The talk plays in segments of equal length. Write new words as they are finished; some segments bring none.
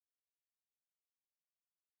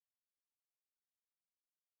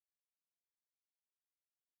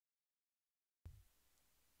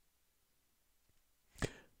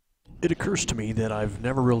It occurs to me that I've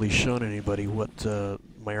never really shown anybody what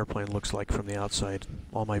my airplane looks like from the outside.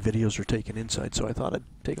 All my videos are taken inside, so I thought I'd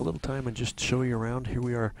take a little time and just show you around. Here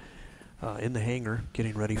we are in the hangar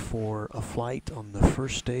getting ready for a flight on the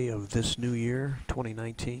first day of this new year,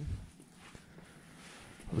 2019.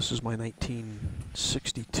 This is my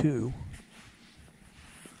 1962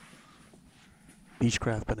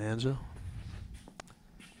 Beechcraft Bonanza,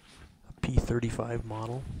 a P35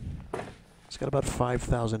 model. It's got about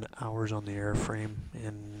 5,000 hours on the airframe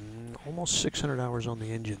and almost 600 hours on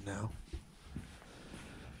the engine now.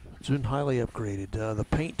 It's been highly upgraded. The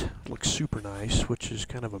paint looks super nice, which is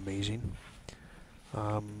kind of amazing.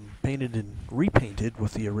 Painted and repainted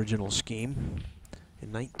with the original scheme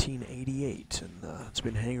in 1988, and it's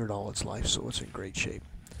been hangared all its life, so it's in great shape.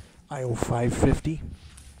 IO 550,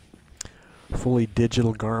 fully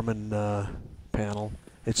digital Garmin panel.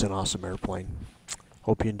 It's an awesome airplane.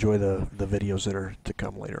 Hope you enjoy the videos that are to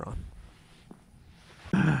come later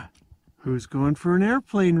on. Who's going for an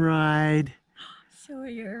airplane ride?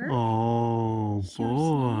 Sawyer. Oh,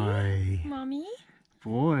 boy. Mommy.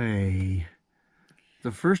 Boy.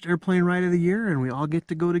 The first airplane ride of the year, and we all get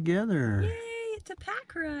to go together. Yay, it's a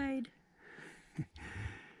pack ride.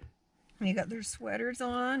 They got their sweaters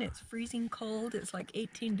on. It's freezing cold. It's like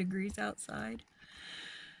 18 degrees outside.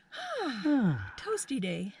 Toasty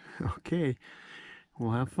day. Okay.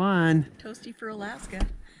 We'll have fun. Toasty for Alaska.